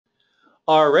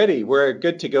Alrighty, we're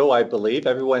good to go, I believe.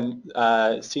 Everyone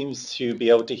seems to be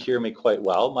able to hear me quite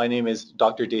well. My name is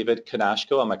Dr. David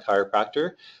Kanashko. I'm a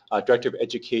chiropractor, Director of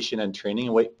Education and Training.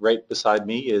 And right beside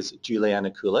me is Juliana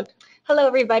Kulik. Hello,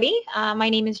 everybody. My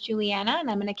name is Juliana, and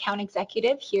I'm an account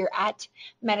executive here at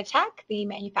Meditech, the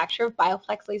manufacturer of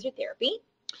BioFlex laser therapy.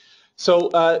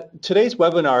 So today's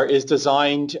webinar is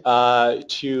designed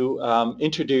to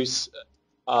introduce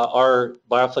our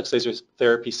BioFlex laser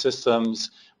therapy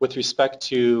systems with respect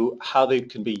to how they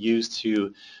can be used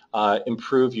to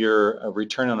improve your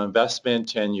return on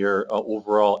investment and your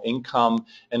overall income,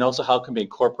 and also how it can be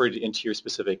incorporated into your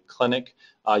specific clinic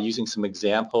using some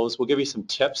examples. We'll give you some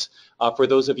tips. For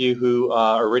those of you who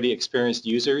are already experienced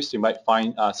users, you might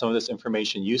find some of this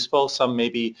information useful. Some may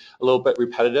be a little bit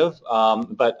repetitive,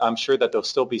 but I'm sure that there'll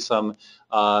still be some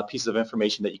pieces of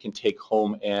information that you can take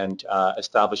home and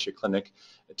establish your clinic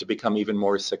to become even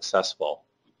more successful.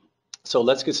 So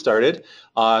let's get started.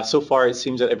 So far it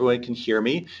seems that everyone can hear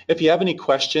me. If you have any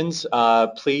questions,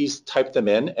 please type them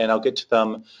in and I'll get to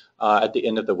them at the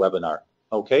end of the webinar.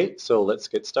 Okay, so let's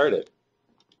get started.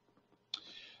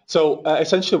 So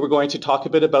essentially we're going to talk a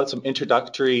bit about some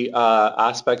introductory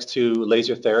aspects to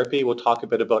laser therapy. We'll talk a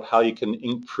bit about how you can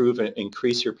improve and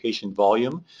increase your patient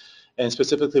volume. And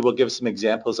specifically, we'll give some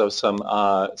examples of some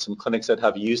clinics that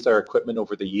have used our equipment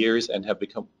over the years and have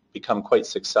become quite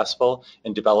successful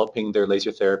in developing their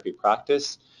laser therapy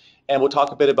practice. And we'll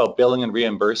talk a bit about billing and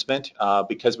reimbursement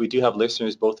because we do have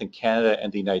listeners both in Canada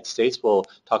and the United States. We'll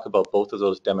talk about both of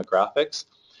those demographics.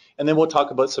 And then we'll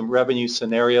talk about some revenue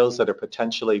scenarios that are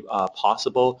potentially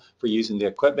possible for using the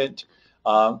equipment,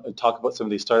 talk about some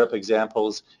of these startup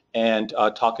examples, and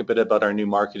talk a bit about our new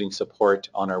marketing support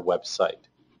on our website.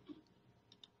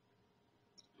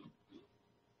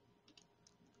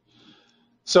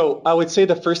 So I would say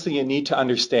the first thing you need to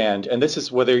understand, and this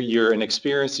is whether you're an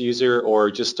experienced user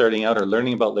or just starting out or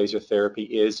learning about laser therapy,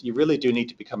 is you really do need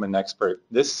to become an expert.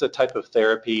 This is a type of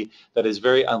therapy that is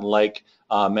very unlike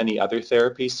many other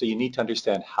therapies, so you need to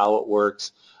understand how it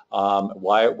works,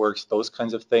 why it works, those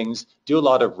kinds of things. Do a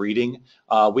lot of reading.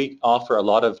 We offer a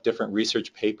lot of different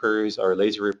research papers, our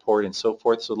laser report, and so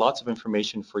forth, so lots of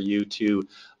information for you to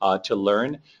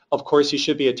learn. Of course, you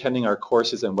should be attending our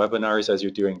courses and webinars as you're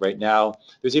doing right now.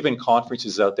 There's even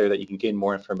conferences out there that you can gain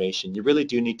more information. You really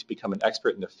do need to become an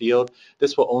expert in the field.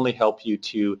 This will only help you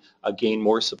to gain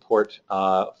more support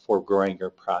for growing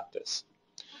your practice.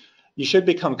 You should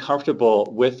become comfortable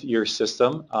with your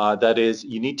system. That is,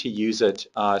 you need to use it,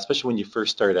 especially when you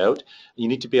first start out. You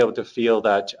need to be able to feel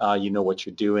that you know what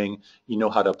you're doing, you know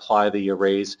how to apply the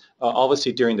arrays.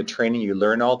 Obviously, during the training, you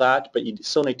learn all that, but you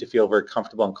still need to feel very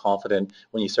comfortable and confident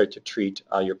when you start to treat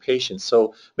your patients.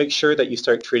 So make sure that you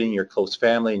start treating your close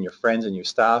family and your friends and your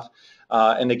staff.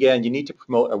 And again, you need to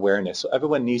promote awareness. So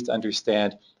everyone needs to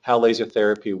understand how laser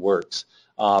therapy works.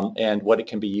 And what it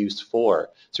can be used for.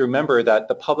 So remember that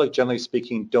the public, generally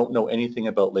speaking, don't know anything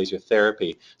about laser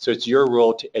therapy. So it's your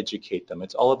role to educate them.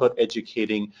 It's all about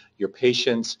educating your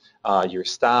patients, your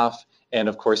staff, and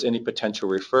of course any potential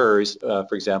referrers,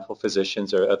 for example,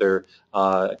 physicians or other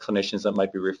clinicians that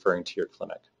might be referring to your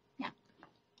clinic. Yeah.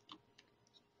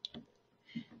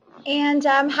 And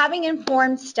having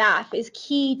informed staff is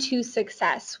key to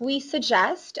success. We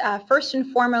suggest, first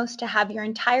and foremost, to have your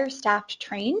entire staff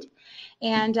trained.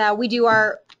 And we do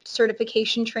our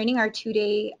certification training, our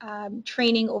 2-day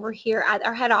training over here at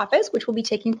our head office, which will be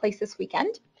taking place this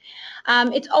weekend.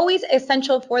 It's always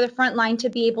essential for the front line to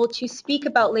be able to speak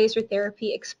about laser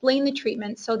therapy, explain the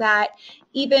treatment so that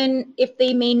even if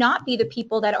they may not be the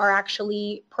people that are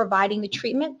actually providing the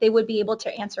treatment, they would be able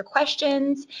to answer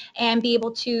questions and be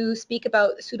able to speak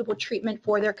about suitable treatment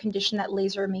for their condition that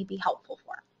laser may be helpful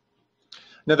for.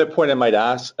 Another point I might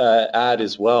add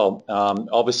as well,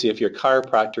 obviously if you're a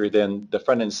chiropractor, then the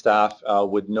front-end staff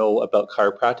would know about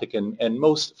chiropractic, and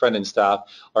most front-end staff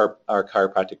are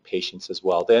chiropractic patients as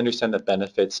well. They understand the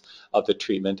benefits of the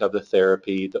treatment, of the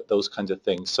therapy, those kinds of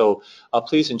things. So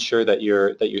please ensure that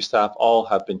your staff all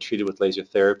have been treated with laser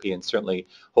therapy, and certainly,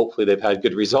 hopefully they've had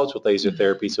good results with laser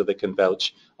therapy so they can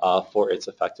vouch for its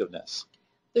effectiveness.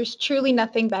 There's truly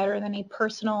nothing better than a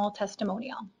personal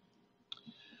testimonial.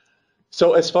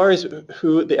 So as far as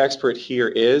who the expert here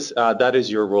is, that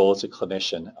is your role as a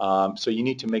clinician. So you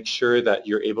need to make sure that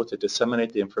you're able to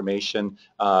disseminate the information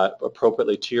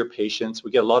appropriately to your patients. We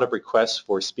get a lot of requests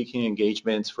for speaking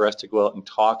engagements for us to go out and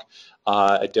talk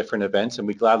at different events, and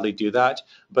we gladly do that.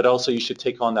 But also you should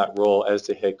take on that role as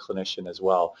the head clinician as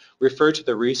well. Refer to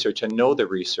the research and know the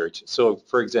research. So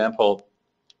for example,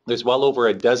 There's well over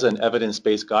a dozen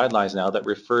evidence-based guidelines now that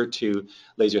refer to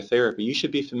laser therapy. You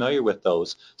should be familiar with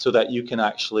those so that you can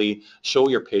actually show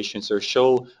your patients or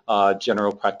show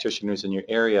general practitioners in your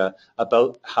area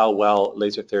about how well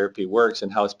laser therapy works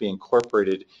and how it's being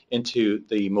incorporated into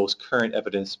the most current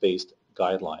evidence-based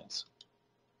guidelines.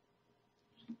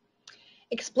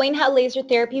 Explain how laser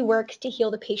therapy works to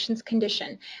heal the patient's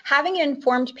condition. Having an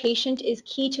informed patient is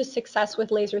key to success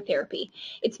with laser therapy.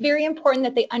 It's very important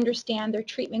that they understand their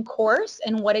treatment course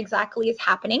and what exactly is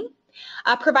happening.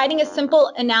 Providing a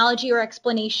simple analogy or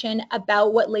explanation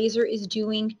about what laser is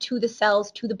doing to the cells,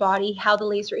 to the body, how the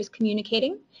laser is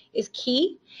communicating is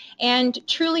key. And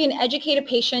truly an educated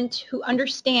patient who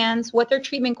understands what their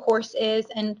treatment course is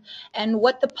and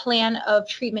what the plan of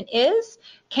treatment is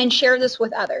can share this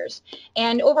with others.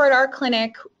 And over at our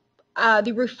clinic,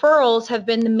 the referrals have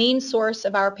been the main source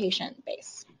of our patient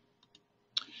base.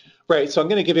 Right, so I'm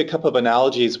going to give you a couple of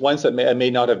analogies, ones that I may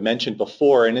not have mentioned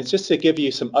before, and it's just to give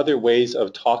you some other ways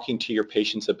of talking to your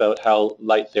patients about how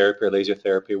light therapy or laser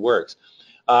therapy works.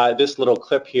 This little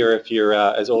clip here, if you're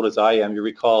as old as I am, you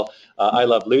recall I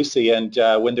Love Lucy, and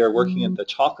when they were working in the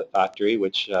chocolate factory,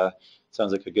 which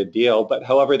sounds like a good deal, but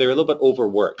however, they're a little bit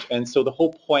overworked. And so the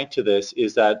whole point to this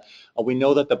is that we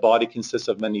know that the body consists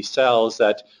of many cells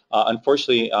that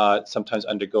unfortunately sometimes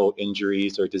undergo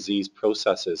injuries or disease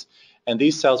processes. And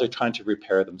these cells are trying to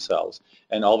repair themselves.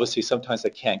 And obviously sometimes they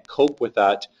can't cope with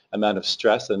that amount of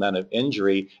stress, the amount of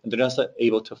injury, and they're not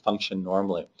able to function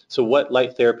normally. So what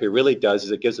light therapy really does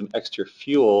is it gives them extra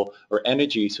fuel or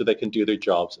energy so they can do their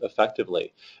jobs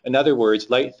effectively. In other words,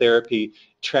 light therapy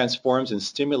transforms and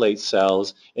stimulates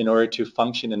cells in order to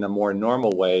function in a more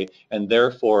normal way, and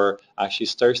therefore actually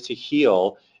starts to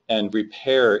heal and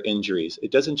repair injuries.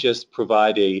 It doesn't just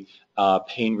provide a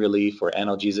pain relief or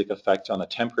analgesic effect on a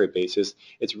temporary basis.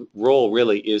 Its role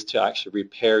really is to actually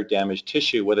repair damaged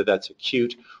tissue, whether that's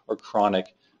acute or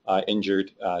chronic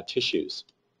injured tissues.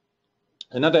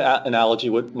 Another analogy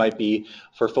might be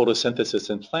for photosynthesis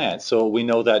in plants. So we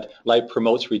know that light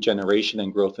promotes regeneration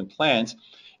and growth in plants.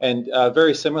 And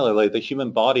very similarly, the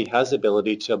human body has the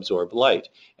ability to absorb light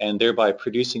and thereby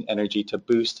producing energy to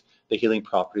boost the healing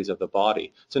properties of the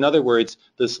body. So in other words,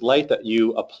 this light that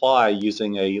you apply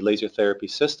using a laser therapy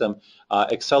system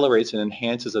accelerates and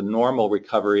enhances a normal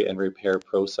recovery and repair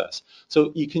process.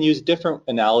 So you can use different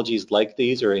analogies like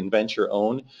these or invent your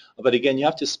own, but again, you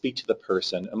have to speak to the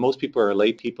person. And most people are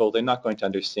lay people, they're not going to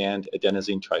understand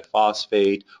adenosine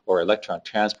triphosphate or electron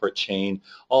transport chain,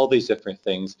 all these different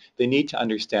things. They need to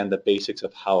understand the basics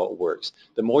of how it works.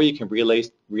 The more you can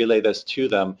relay this to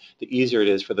them, the easier it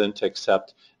is for them to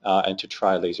accept and to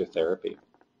try laser therapy.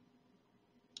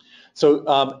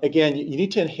 So again, you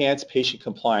need to enhance patient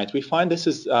compliance. We find this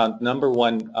is number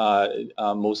one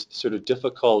most sort of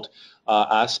difficult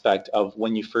aspect of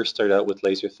when you first start out with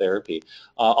laser therapy.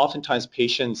 Oftentimes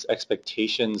patients'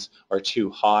 expectations are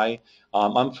too high.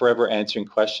 I'm forever answering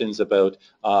questions about,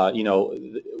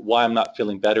 why I'm not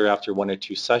feeling better after 1 or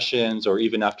 2 sessions, or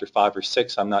even after 5 or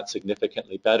 6, I'm not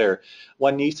significantly better.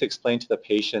 One needs to explain to the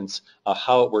patients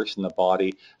how it works in the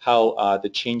body, how the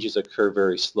changes occur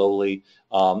very slowly,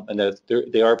 and that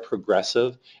they are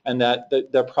progressive, and that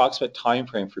the approximate time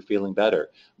frame for feeling better.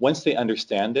 Once they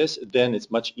understand this, then it's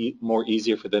much more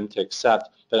easier for them to accept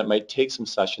that it might take some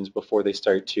sessions before they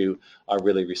start to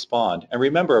really respond. And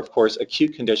remember, of course,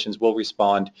 acute conditions will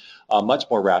respond much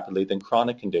more rapidly than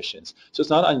chronic conditions. So it's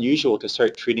not unusual to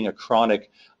start treating a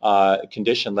chronic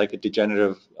condition like a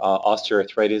degenerative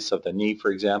osteoarthritis of the knee,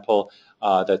 for example,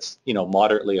 that's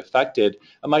moderately affected.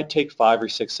 It might take 5 or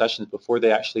 6 sessions before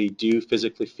they actually do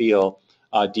physically feel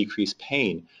decreased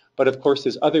pain. But of course,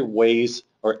 there's other ways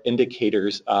or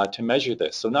indicators to measure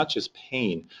this. So not just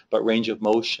pain, but range of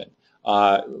motion.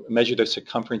 Measure the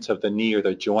circumference of the knee or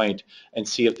the joint and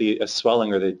see if the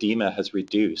swelling or the edema has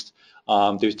reduced.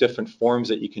 There's different forms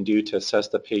that you can do to assess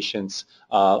the patient's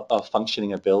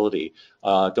functioning ability.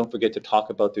 Don't forget to talk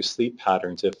about their sleep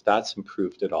patterns, if that's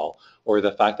improved at all, or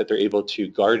the fact that they're able to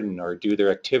garden or do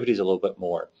their activities a little bit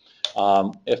more.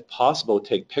 If possible,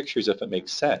 take pictures if it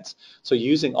makes sense. So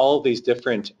using all of these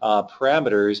different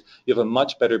parameters, you have a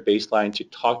much better baseline to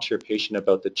talk to your patient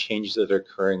about the changes that are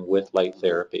occurring with light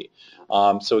therapy.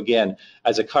 So again,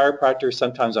 as a chiropractor,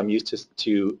 sometimes I'm used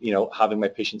to having my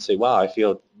patients say, wow, I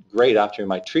feel great after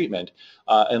my treatment.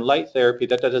 In light therapy,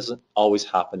 that doesn't always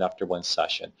happen after one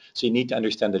session. So you need to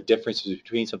understand the differences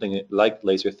between something like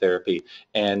laser therapy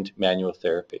and manual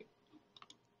therapy.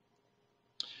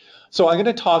 So I'm going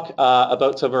to talk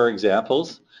about some of our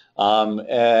examples, some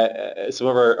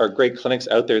of our great clinics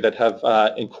out there that have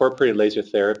incorporated laser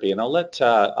therapy, and I'll let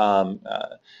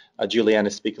Juliana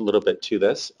speak a little bit to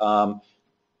this.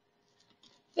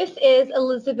 This is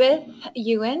Elizabeth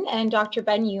Ewan and Dr.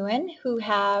 Ben Ewan, who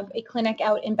have a clinic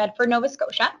out in Bedford, Nova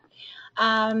Scotia.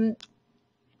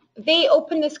 They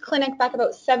opened this clinic back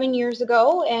about 7 years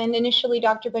ago, and initially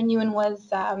Dr. Ben Ewan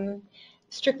was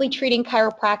strictly treating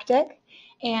chiropractic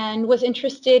and was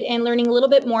interested in learning a little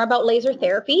bit more about laser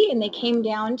therapy, and they came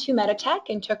down to Meditech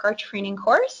and took our training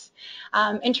course,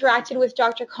 interacted with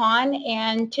Dr. Khan,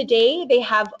 and today they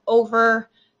have over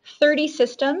 30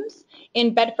 systems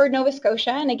in Bedford, Nova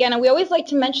Scotia. And again, we always like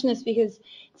to mention this because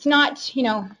it's not,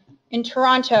 in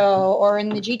Toronto or in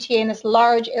the GTA in this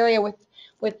large area with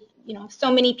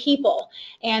so many people,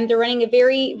 and they're running a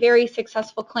very, very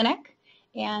successful clinic,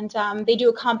 and they do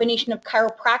a combination of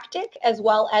chiropractic as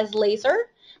well as laser.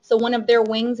 So one of their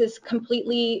wings is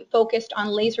completely focused on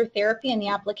laser therapy and the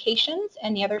applications,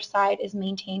 and the other side is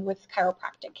maintained with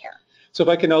chiropractic care. So if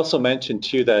I can also mention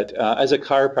too that as a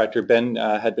chiropractor, Ben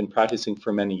had been practicing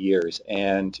for many years,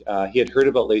 and he had heard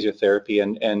about laser therapy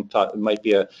and thought it might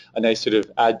be a nice sort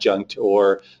of adjunct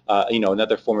or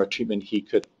another form of treatment he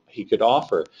could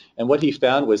offer. And what he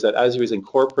found was that as he was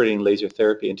incorporating laser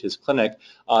therapy into his clinic,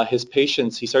 his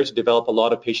patients, he started to develop a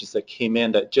lot of patients that came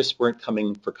in that just weren't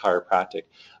coming for chiropractic.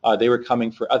 They were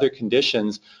coming for other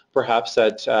conditions, perhaps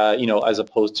that, as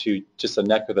opposed to just the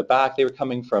neck or the back, they were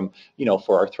coming from,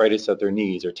 for arthritis of their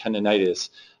knees or tendonitis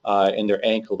in their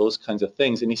ankle, those kinds of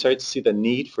things. And he started to see the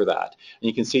need for that. And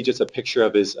you can see just a picture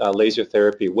of his laser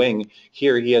therapy wing.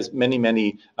 Here he has many,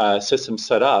 many systems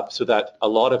set up so that a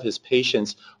lot of his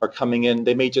patients are coming in.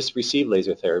 They may just receive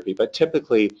laser therapy, but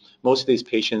typically most of these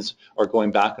patients are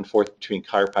going back and forth between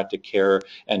chiropractic care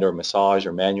and or massage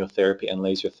or manual therapy and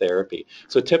laser therapy.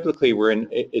 So typically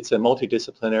it's a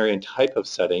multidisciplinary type of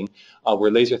setting where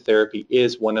laser therapy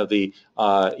is one of the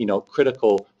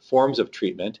critical forms of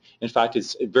treatment. In fact,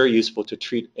 it's very useful to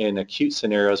treat in acute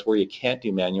scenarios where you can't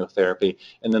do manual therapy,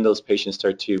 and then those patients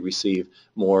start to receive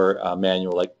more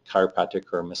manual, like chiropractic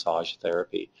or massage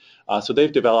therapy. So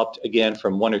they've developed, again,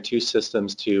 from 1 or 2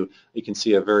 systems to, you can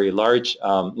see, a very large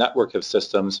network of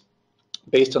systems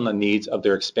based on the needs of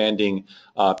their expanding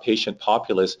patient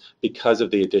populace because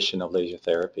of the addition of laser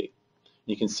therapy.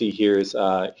 You can see here's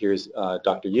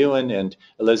Dr. Ewan and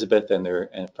Elizabeth and their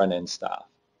front-end staff.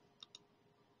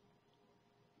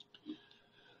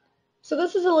 So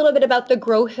this is a little bit about the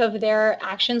growth of their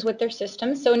actions with their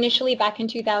systems. So initially back in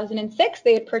 2006,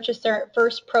 they had purchased their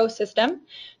first Pro system.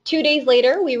 2 days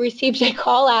later, we received a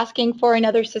call asking for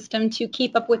another system to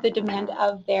keep up with the demand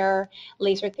of their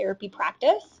laser therapy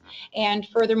practice. And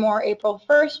furthermore, April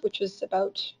 1st, which was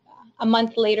about a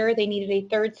month later, they needed a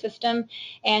third system.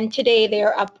 And today they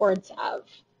are upwards of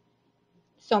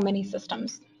so many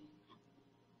systems.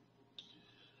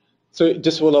 So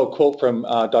just a little quote from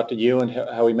Dr. Ewan,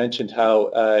 how he mentioned how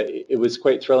it was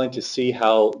quite thrilling to see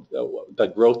how the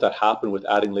growth that happened with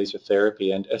adding laser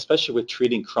therapy, and especially with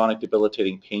treating chronic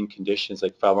debilitating pain conditions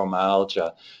like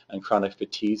fibromyalgia and chronic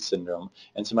fatigue syndrome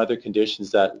and some other conditions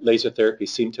that laser therapy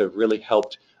seemed to have really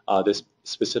helped this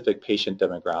specific patient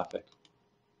demographic.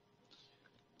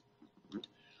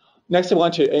 Next, I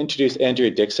want to introduce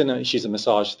Andrea Dixon. She's a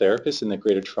massage therapist in the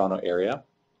Greater Toronto area.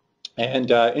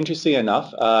 And interestingly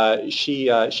enough, she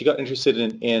got interested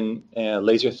in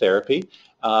laser therapy,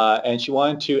 and she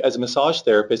wanted to, as a massage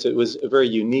therapist, it was very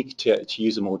unique to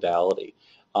use a modality.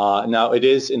 Now it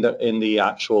is in the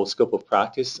actual scope of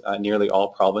practice, nearly all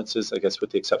provinces, I guess with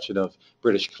the exception of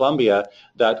British Columbia,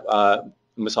 that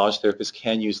massage therapists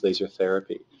can use laser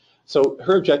therapy. So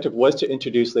her objective was to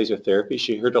introduce laser therapy.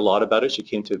 She heard a lot about it. She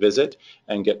came to visit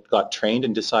and got trained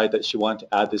and decided that she wanted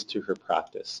to add this to her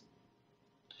practice.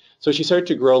 So she started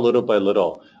to grow little by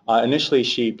little. Initially,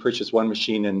 she purchased 1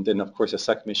 machine and then, of course, a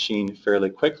second machine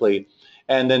fairly quickly.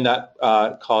 And then that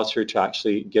caused her to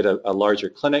actually get a larger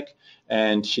clinic.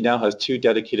 And she now has 2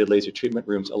 dedicated laser treatment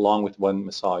rooms along with 1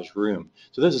 massage room.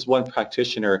 So this is 1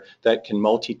 practitioner that can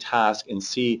multitask and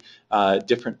see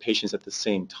different patients at the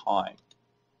same time.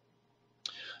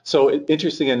 So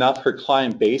interestingly enough, her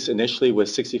client base initially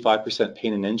was 65%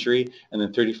 pain and injury and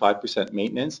then 35%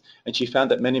 maintenance. And she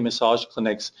found that many massage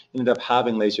clinics ended up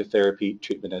having laser therapy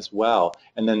treatment as well.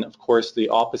 And then, of course, the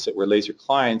opposite, where laser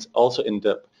clients also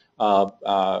ended up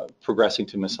progressing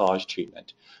to massage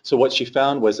treatment. So what she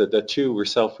found was that the 2 were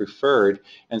self-referred,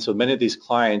 and so many of these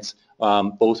clients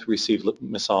both received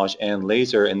massage and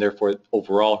laser, and therefore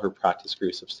overall her practice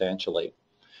grew substantially.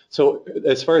 So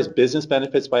as far as business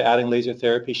benefits by adding laser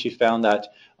therapy, she found that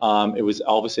it was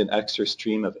obviously an extra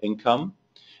stream of income,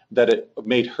 that it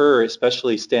made her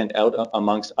especially stand out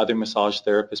amongst other massage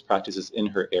therapist practices in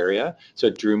her area. So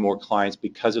it drew more clients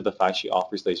because of the fact she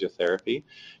offers laser therapy.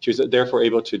 She was therefore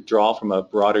able to draw from a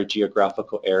broader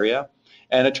geographical area.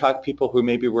 and attract people who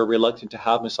maybe were reluctant to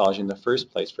have massage in the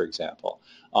first place, for example.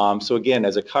 So again,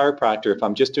 as a chiropractor, if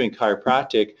I'm just doing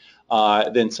chiropractic,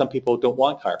 then some people don't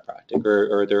want chiropractic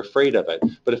or they're afraid of it.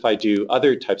 But if I do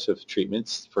other types of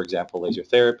treatments, for example, laser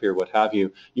therapy or what have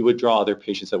you, you would draw other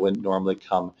patients that wouldn't normally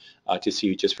come to see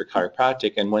you just for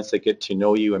chiropractic. And once they get to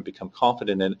know you and become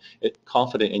confident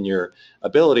in your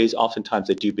abilities, oftentimes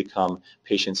they do become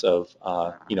patients of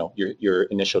your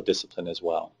initial discipline as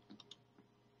well.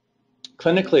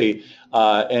 Clinically,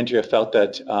 Andrea felt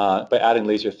that by adding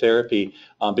laser therapy,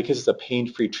 because it's a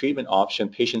pain-free treatment option,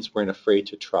 patients weren't afraid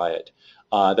to try it.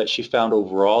 That she found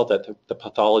overall that the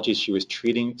pathologies she was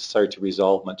treating started to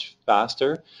resolve much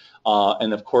faster.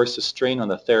 And of course, the strain on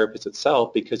the therapist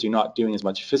itself, because you're not doing as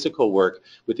much physical work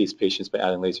with these patients by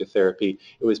adding laser therapy,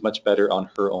 it was much better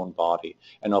on her own body.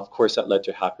 And of course, that led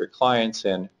to happier clients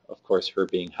and, of course, her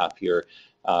being happier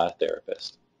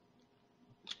therapist.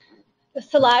 The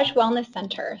Solage Wellness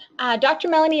Center. Dr.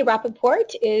 Melanie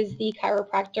Rappaport is the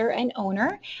chiropractor and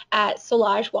owner at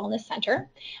Solage Wellness Center.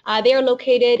 They are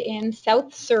located in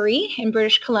South Surrey in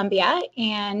British Columbia,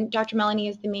 and Dr. Melanie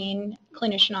is the main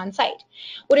clinician on site.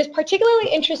 What is particularly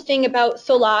interesting about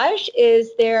Solage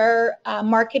is their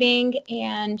marketing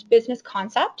and business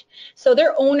concept. So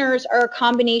their owners are a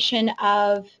combination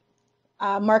of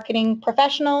marketing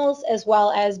professionals as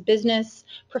well as business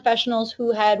professionals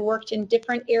who had worked in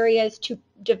different areas to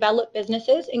develop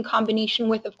businesses in combination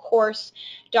with, of course,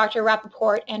 Dr.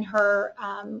 Rappaport and her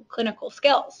clinical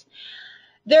skills.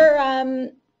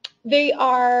 They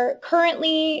are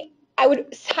currently, I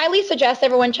would highly suggest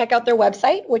everyone check out their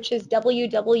website, which is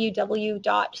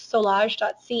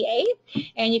www.solage.ca,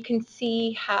 and you can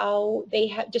see how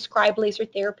they describe laser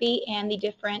therapy and the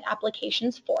different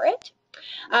applications for it.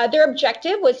 Their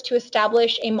objective was to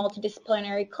establish a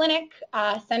multidisciplinary clinic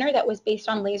center that was based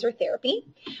on laser therapy.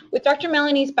 With Dr.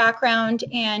 Melanie's background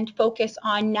and focus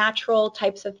on natural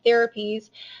types of therapies,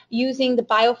 using the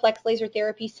BioFlex laser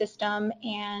therapy system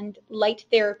and light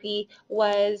therapy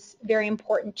was very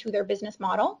important to their business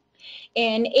model.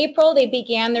 In April, they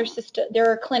began their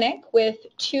clinic with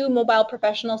 2 mobile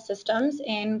professional systems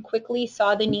and quickly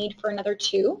saw the need for another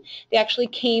 2. They actually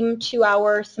came to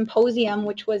our symposium,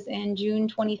 which was in June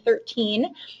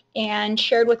 2013, and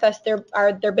shared with us their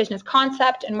business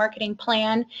concept and marketing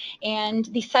plan and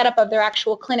the setup of their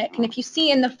actual clinic. And if you see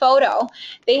in the photo,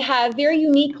 they have very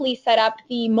uniquely set up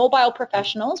the mobile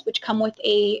professionals, which come with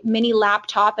a mini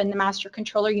laptop and the master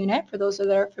controller unit, for those that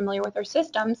are familiar with our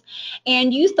systems,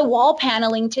 and use the wall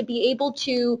paneling to be able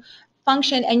to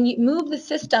function and move the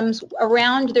systems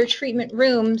around their treatment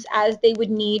rooms as they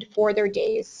would need for their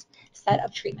day's set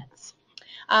of treatments.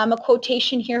 A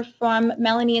quotation here from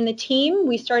Melanie and the team: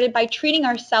 we started by treating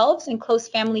ourselves and close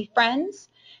family friends,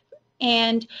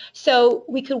 and so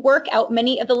we could work out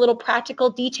many of the little practical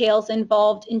details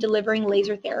involved in delivering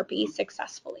laser therapy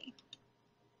successfully.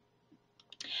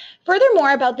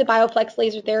 Furthermore, about the BioFlex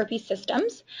laser therapy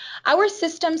systems, our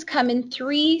systems come in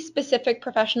 3 specific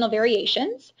professional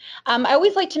variations. I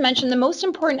always like to mention the most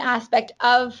important aspect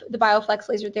of the BioFlex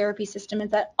laser therapy system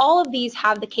is that all of these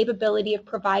have the capability of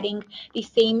providing the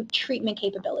same treatment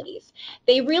capabilities.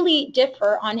 They really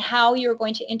differ on how you're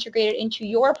going to integrate it into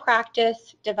your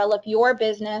practice, develop your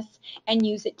business, and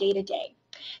use it day to day.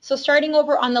 So starting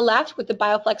over on the left with the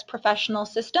BioFlex professional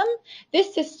system,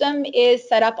 this system is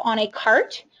set up on a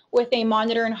cart with a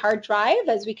monitor and hard drive,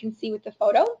 as we can see with the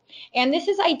photo. And this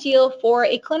is ideal for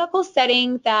a clinical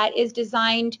setting that is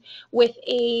designed with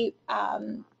a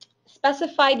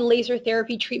specified laser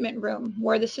therapy treatment room,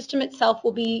 where the system itself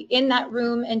will be in that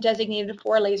room and designated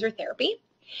for laser therapy.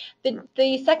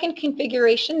 The second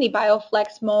configuration, the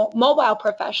BioFlex Mobile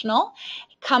Professional,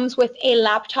 comes with a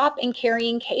laptop and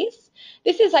carrying case.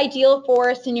 This is ideal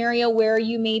for a scenario where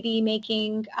you may be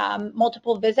making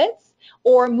multiple visits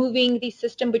or moving the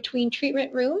system between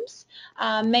treatment rooms.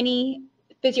 Many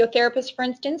physiotherapists, for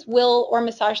instance, or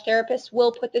massage therapists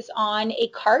will put this on a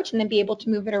cart and then be able to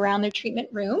move it around their treatment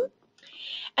room.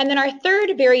 And then our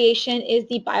third variation is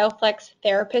the BioFlex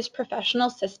Therapist Professional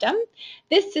System.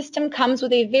 This system comes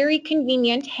with a very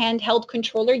convenient handheld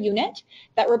controller unit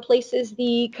that replaces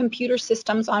the computer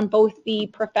systems on both the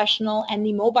professional and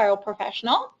the mobile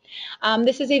professional.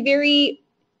 This is a very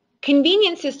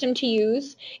convenient system to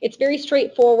use. It's very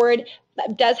straightforward.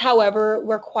 That does, however,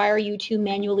 require you to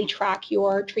manually track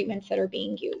your treatments that are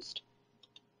being used.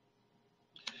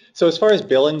 So as far as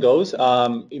billing goes,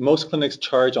 most clinics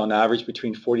charge on average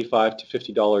between $45 to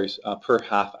 $50 per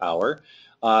half hour.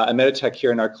 At Meditech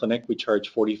here in our clinic, we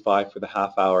charge $45 for the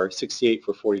half hour, $68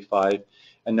 for 45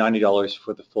 and $90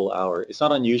 for the full hour. It's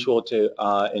not unusual to,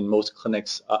 in most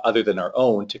clinics other than our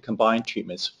own, to combine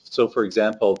treatments. So for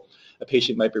example, a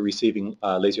patient might be receiving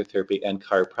laser therapy and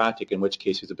chiropractic, in which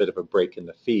case there's a bit of a break in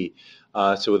the fee.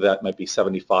 So that might be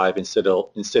 75 instead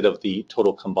of the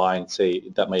total combined, say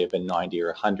that may have been 90 or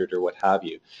 100 or what have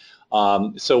you.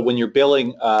 So when you're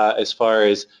billing as far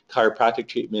as chiropractic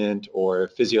treatment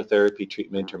or physiotherapy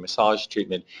treatment or massage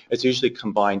treatment, it's usually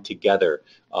combined together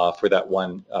for that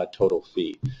one total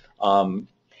fee.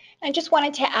 I just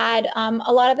wanted to add,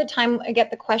 a lot of the time I get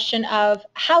the question of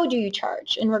how do you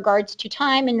charge in regards to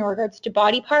time, in regards to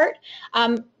body part.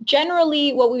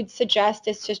 Generally, what we would suggest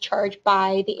is to charge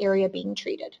by the area being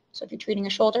treated. So if you're treating a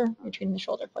shoulder, I'm treating the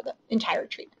shoulder for the entire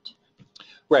treatment.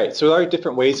 Right, so there are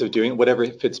different ways of doing it, whatever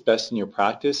fits best in your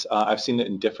practice. I've seen it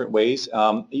in different ways.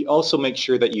 You also make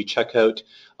sure that you check out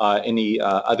any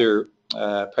other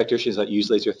practitioners that use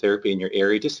laser therapy in your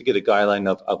area just to get a guideline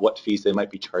of what fees they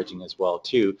might be charging as well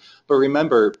too. But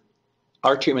remember,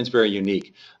 our treatment is very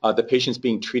unique. The patient's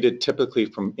being treated typically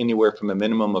from anywhere from a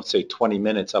minimum of, say, 20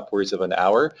 minutes upwards of an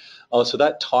hour. So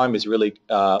that time is really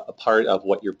a part of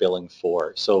what you're billing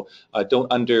for. So don't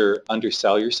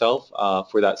undersell yourself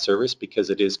for that service, because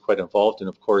it is quite involved. And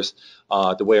of course,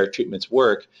 the way our treatments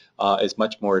work is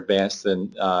much more advanced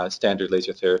than standard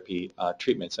laser therapy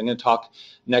treatments. I'm going to talk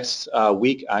next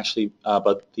week actually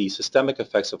about the systemic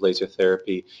effects of laser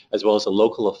therapy as well as the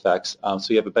local effects, so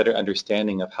you have a better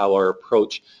understanding of how our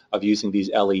approach of using these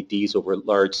LEDs over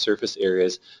large surface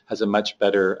areas has a much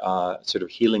better sort of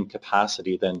healing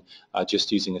capacity than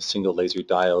just using a single laser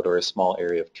diode or a small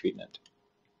area of treatment.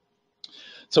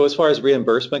 So as far as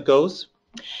reimbursement goes,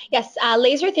 yes,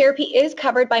 laser therapy is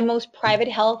covered by most private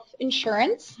health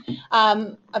insurance,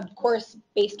 of course,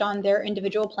 based on their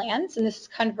individual plans, and this is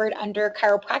covered under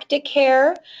chiropractic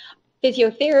care,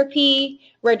 physiotherapy,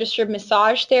 registered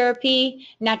massage therapy,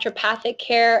 naturopathic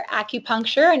care,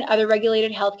 acupuncture, and other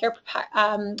regulated healthcare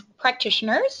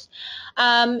practitioners.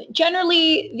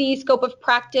 Generally, the scope of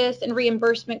practice and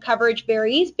reimbursement coverage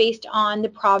varies based on the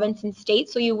province and state,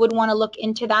 so you would want to look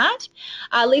into that.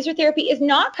 Laser therapy is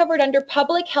not covered under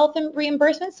public health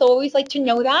reimbursement, so always like to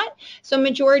know that. So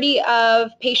majority of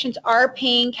patients are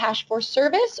paying cash for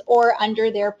service or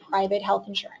under their private health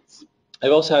insurance.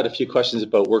 I've also had a few questions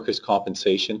about workers'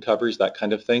 compensation coverage, that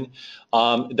kind of thing.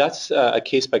 That's a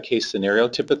case-by-case scenario.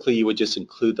 Typically, you would just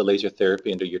include the laser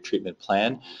therapy into your treatment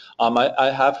plan. I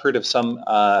have heard of some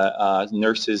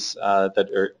nurses that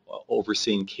are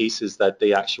overseeing cases that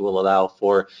they actually will allow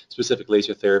for specific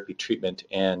laser therapy treatment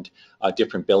and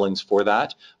different billings for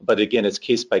that. But again, it's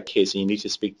case-by-case, and you need to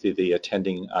speak to the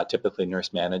attending, typically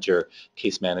nurse manager,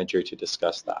 case manager, to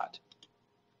discuss that.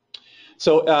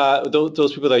 So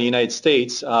those people that are in the United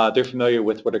States, they're familiar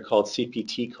with what are called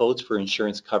CPT codes for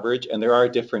insurance coverage, and there are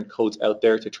different codes out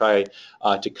there to try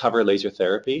to cover laser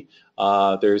therapy.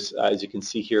 There's, as you can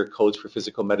see here, codes for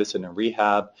physical medicine and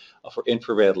rehab, for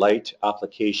infrared light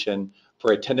application,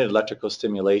 for attended electrical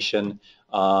stimulation,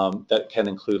 that can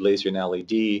include laser and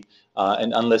LED,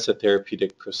 and unlisted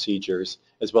therapeutic procedures,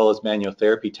 as well as manual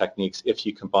therapy techniques if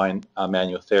you combine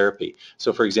manual therapy.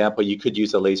 So for example, you could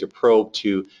use a laser probe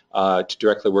to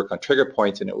directly work on trigger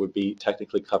points, and it would be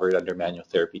technically covered under manual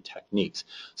therapy techniques.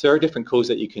 So there are different codes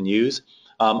that you can use.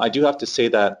 I do have to say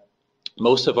that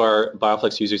most of our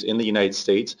BioFlex users in the United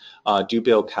States do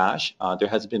bill cash. There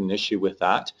hasn't been an issue with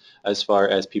that as far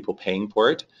as people paying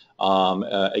for it.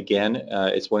 Again,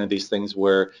 it's one of these things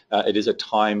where it is a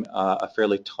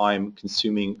fairly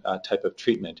time-consuming type of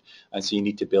treatment, and so you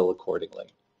need to bill accordingly.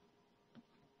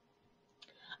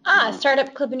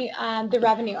 Startup the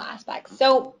revenue aspect.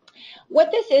 So what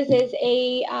this is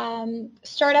a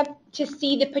startup to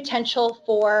see the potential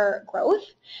for growth.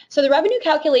 So the revenue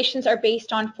calculations are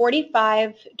based on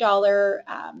 $45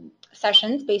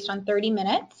 sessions based on 30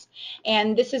 minutes,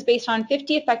 and this is based on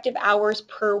 50 effective hours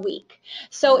per week.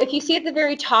 So if you see at the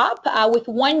very top, with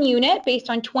one unit based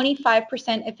on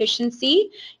 25%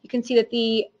 efficiency, you can see that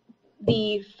the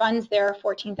funds there are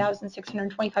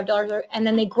 $14,625, and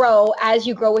then they grow as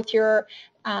you grow with your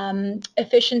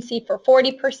efficiency for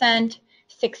 40%,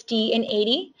 60, and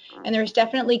 80. And there's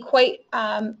definitely quite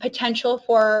potential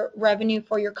for revenue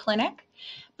for your clinic.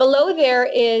 Below there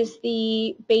is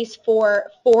the base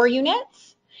for 4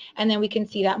 units, and then we can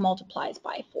see that multiplies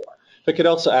by 4. I could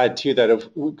also add too that of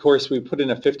course we put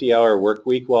in a 50-hour work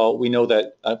week. Well, we know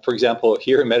that, for example,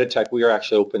 here in Meditech we are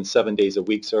actually open 7 days a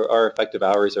week, so our effective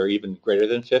hours are even greater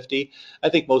than 50. I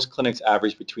think most clinics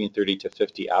average between 30 to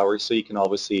 50 hours, so you can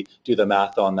obviously do the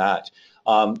math on that.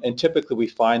 And typically we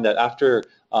find that after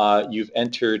you've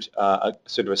entered a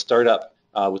sort of a startup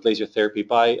with laser therapy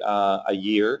by a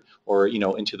year or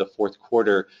into the fourth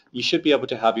quarter, you should be able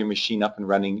to have your machine up and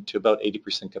running to about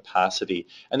 80% capacity.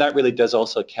 And that really does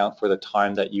also account for the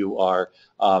time that you are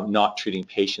not treating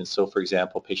patients. So for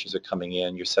example, patients are coming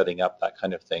in, you're setting up, that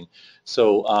kind of thing.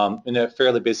 So in a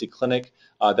fairly busy clinic,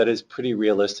 that is pretty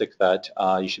realistic that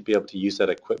you should be able to use that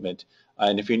equipment.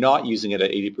 And if you're not using it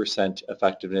at 80%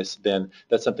 effectiveness, then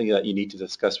that's something that you need to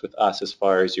discuss with us as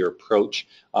far as your approach,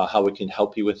 how we can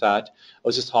help you with that. I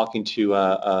was just talking to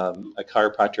a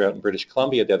chiropractor out in British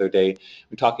Columbia the other day.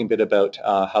 We're talking a bit about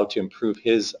how to improve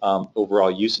his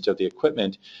overall usage of the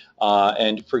equipment.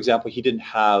 And for example, he didn't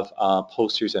have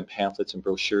posters and pamphlets and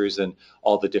brochures and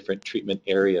all the different treatment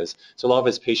areas. So a lot of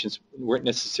his patients weren't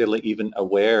necessarily even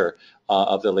aware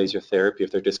of the laser therapy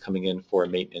if they're just coming in for a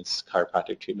maintenance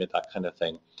chiropractic treatment, that kind of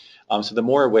thing. So the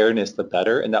more awareness, the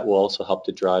better, and that will also help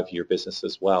to drive your business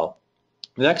as well.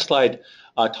 The next slide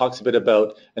talks a bit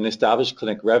about an established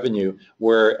clinic revenue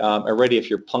where already if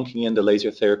you're plunking in the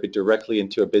laser therapy directly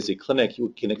into a busy clinic,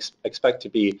 you can expect to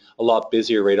be a lot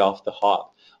busier right off the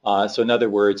hop. So in other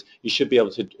words, you should be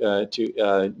able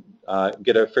to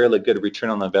get a fairly good return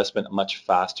on investment much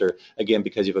faster, again,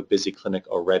 because you have a busy clinic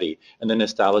already, and then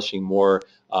establishing more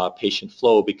patient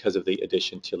flow because of the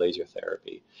addition to laser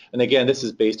therapy. And again, this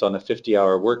is based on a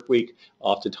 50-hour work week.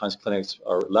 Oftentimes clinics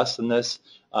are less than this,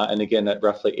 and again, at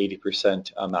roughly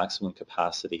 80% maximum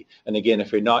capacity. And again,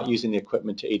 if you're not using the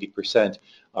equipment to 80%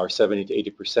 or 70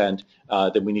 to 80%,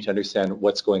 then we need to understand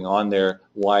what's going on there,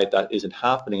 why that isn't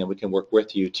happening, and we can work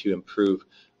with you to improve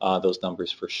those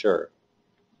numbers for sure.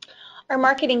 Our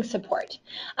marketing support.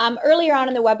 Earlier on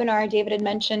in the webinar, David had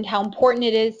mentioned how important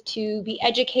it is to be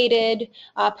educated,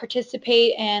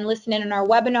 participate and listen in on our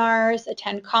webinars,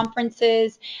 attend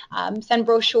conferences, send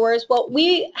brochures. Well,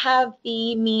 we have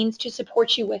the means to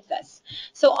support you with this.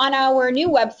 So on our new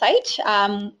website,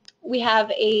 we have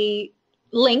a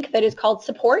link that is called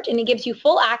support, and it gives you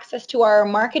full access to our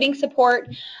marketing support,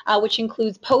 which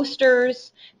includes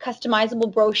posters, customizable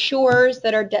brochures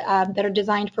that are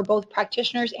designed for both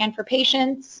practitioners and for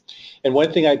patients. And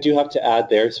one thing I do have to add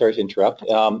there, sorry to interrupt,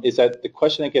 is that the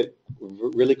question I get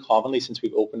really commonly since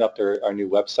we've opened up our new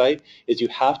website is you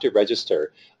have to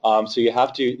register. So you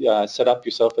have to set up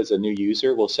yourself as a new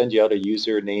user. We'll send you out a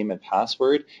username and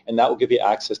password, and that will give you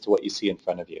access to what you see in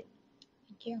front of you.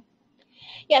 Thank you.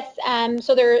 Yes,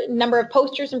 so there are a number of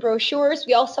posters and brochures.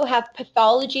 We also have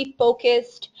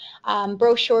pathology-focused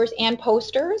brochures and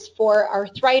posters for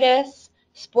arthritis,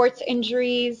 sports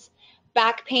injuries,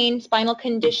 back pain, spinal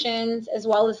conditions, as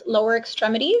well as lower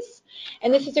extremities.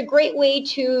 And this is a great way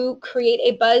to create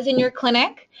a buzz in your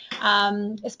clinic,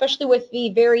 especially with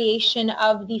the variation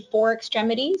of the 4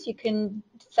 extremities. You can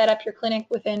set up your clinic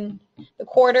within the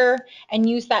quarter and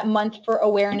use that month for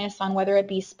awareness on whether it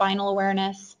be spinal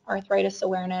awareness, arthritis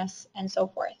awareness, and so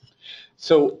forth.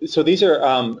 So these are,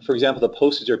 for example, the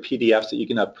posters or PDFs that you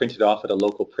can have printed off at a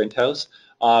local print house.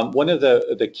 One of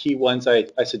the key ones I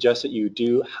suggest that you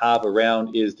do have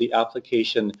around is the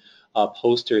application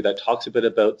poster that talks a bit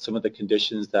about some of the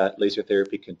conditions that laser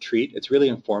therapy can treat. It's really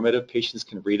informative. Patients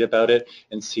can read about it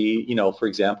and see, for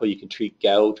example, you can treat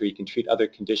gout or you can treat other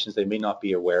conditions they may not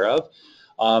be aware of.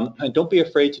 And don't be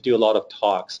afraid to do a lot of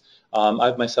talks.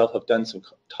 I myself have done some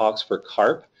talks for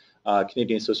CARP,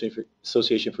 Canadian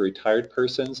Association for Retired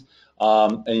Persons.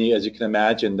 And as you can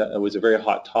imagine, that was a very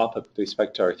hot topic with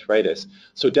respect to arthritis.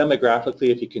 So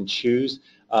demographically, if you can choose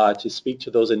to speak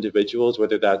to those individuals,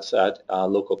 whether that's at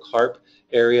local CARP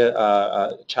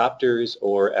area chapters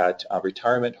or at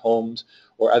retirement homes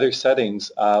or other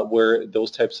settings where those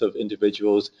types of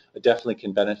individuals definitely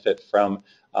can benefit from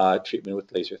treatment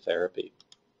with laser therapy.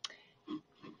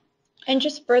 And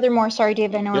just furthermore, sorry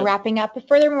David, I know we're wrapping up, but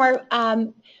furthermore,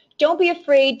 don't be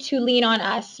afraid to lean on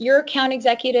us. Your account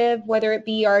executive, whether it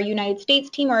be our United States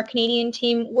team or our Canadian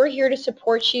team, we're here to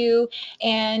support you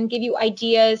and give you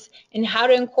ideas in how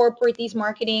to incorporate these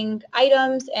marketing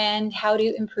items and how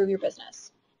to improve your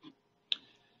business.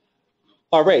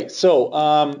 All right, so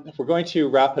if we're going to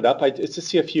wrap it up, I just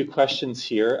see a few questions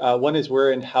here. One is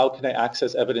where and how can I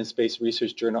access evidence-based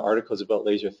research journal articles about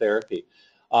laser therapy?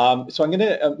 So I'm going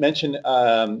to mention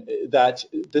that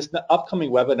this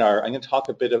upcoming webinar, I'm going to talk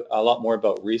a lot more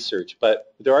about research,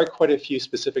 but there are quite a few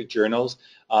specific journals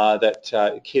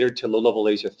that cater to low-level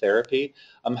laser therapy.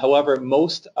 However,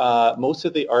 most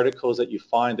of the articles that you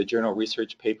find, the journal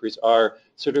research papers, are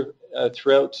sort of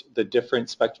throughout the different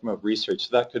spectrum of research.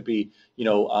 So that could be,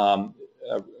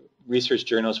 research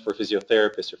journals for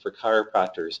physiotherapists or for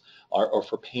chiropractors or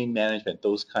for pain management,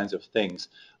 those kinds of things.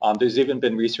 There's even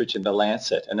been research in The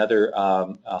Lancet and other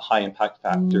high impact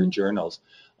factor journals.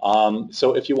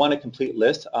 So if you want a complete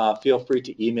list, feel free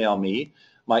to email me.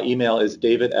 My email is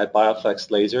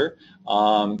david@bioflexlaser.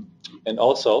 And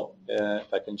also,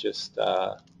 if I can just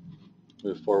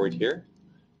move forward here.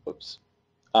 Oops.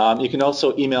 You can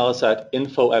also email us at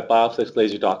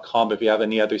info@bioflexlaser.com if you have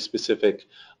any other specific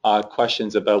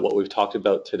questions about what we've talked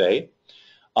about today.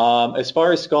 As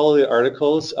far as scholarly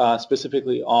articles,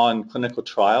 specifically on clinical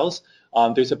trials,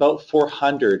 there's about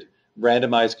 400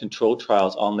 randomized controlled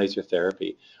trials on laser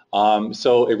therapy.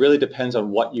 So it really depends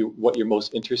on what you're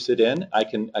most interested in. I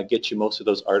can get you most of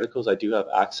those articles. I do have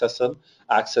access to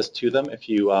them. If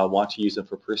you want to use them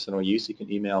for personal use, you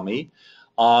can email me.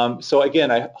 So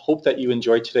again, I hope that you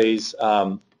enjoyed today's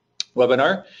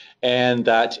webinar, and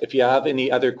that if you have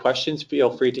any other questions, feel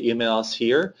free to email us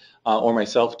here, or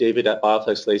myself,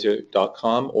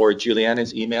 david@bioflexlaser.com, or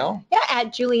Juliana's email. Yeah,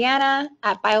 at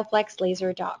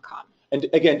juliana@bioflexlaser.com. And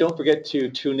again, don't forget to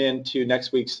tune in to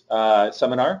next week's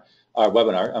webinar,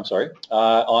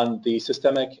 on the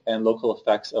systemic and local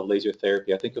effects of laser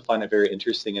therapy. I think you'll find it very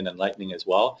interesting and enlightening as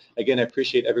well. Again, I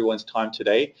appreciate everyone's time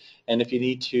today. And if you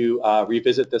need to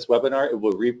revisit this webinar, it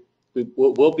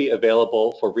will be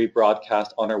available for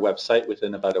rebroadcast on our website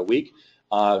within about a week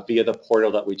via the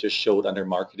portal that we just showed under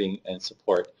marketing and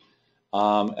support.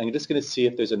 I'm just going to see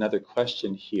if there's another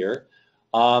question here.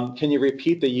 Can you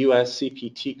repeat the US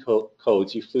CPT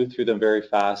codes? You flew through them very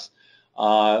fast.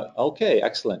 Okay,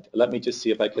 excellent. Let me just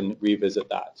see if I can revisit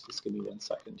that. Just give me 1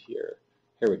 second here.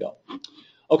 Here we go.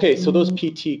 Okay, so those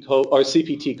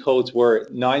CPT codes were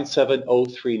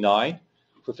 97039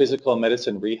 for physical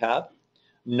medicine rehab,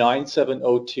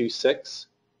 97026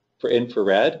 for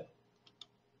infrared,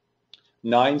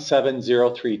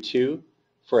 97032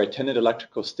 for attended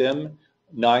electrical stim,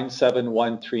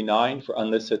 97139 for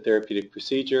unlisted therapeutic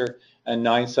procedure, and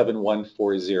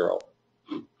 97140.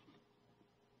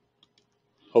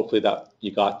 Hopefully that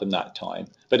you got them that time.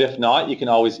 But if not, you can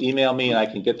always email me and I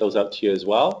can get those out to you as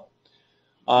well.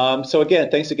 So again,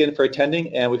 thanks again for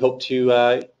attending, and we hope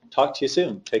to talk to you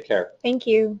soon. Take care. Thank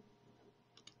you.